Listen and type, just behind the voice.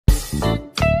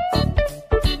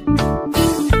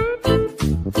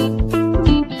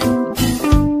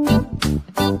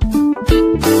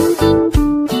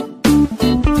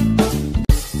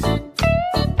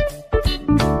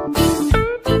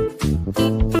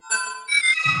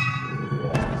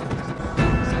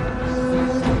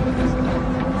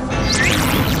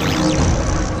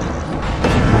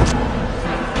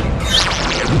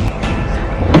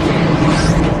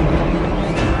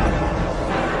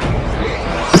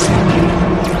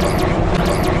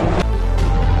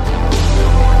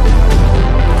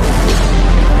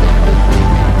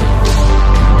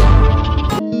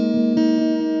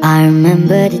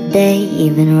remember the day,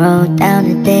 even wrote down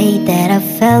the day that I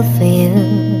fell for you.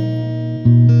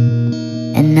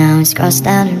 And now it's crossed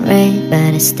out in red,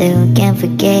 but I still can't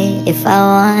forget if I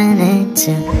wanted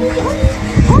to.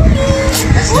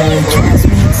 So it drives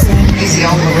me insane,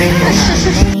 the way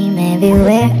you name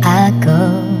everywhere I go.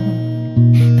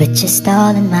 But just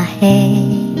all in my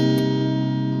head,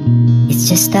 it's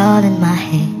just all in my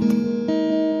head.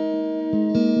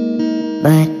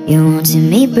 But you won't see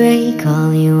me break,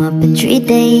 call you up in 3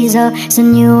 days, or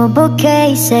send you a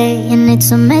bouquet saying it's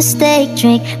a mistake.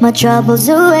 Drink my troubles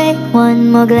away,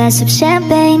 one more glass of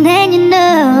champagne, and you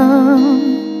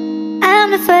know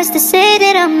I'm the first to say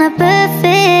that I'm not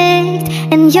perfect,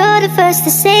 and you're the first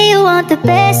to say you want the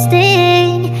best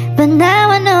thing. But now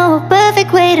I know a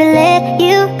perfect way to let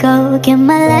you go. Get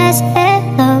my last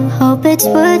hello, hope it's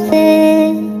worth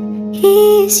it.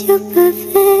 Is you perfect?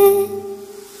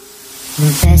 The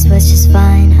best was just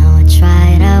fine, how I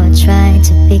tried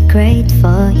to be great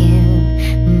for you.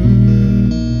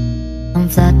 I'm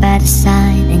flawed by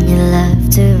design, and you love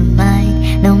to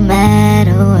remind, no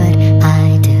matter what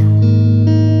I do.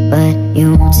 But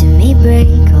you won't see me break,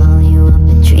 call you up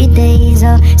in 3 days,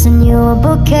 or send you a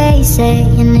bouquet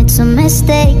saying it's a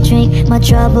mistake. Drink my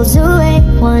troubles away,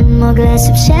 one more glass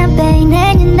of champagne,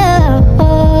 and you know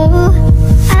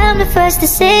I'm the first to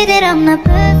say that I'm not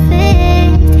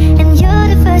perfect, and you're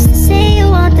the first to say you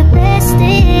want the best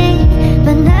thing.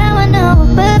 But now I know a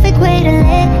perfect way to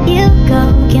let you go.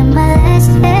 Get my last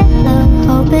hello,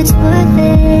 hope it's worth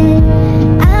it.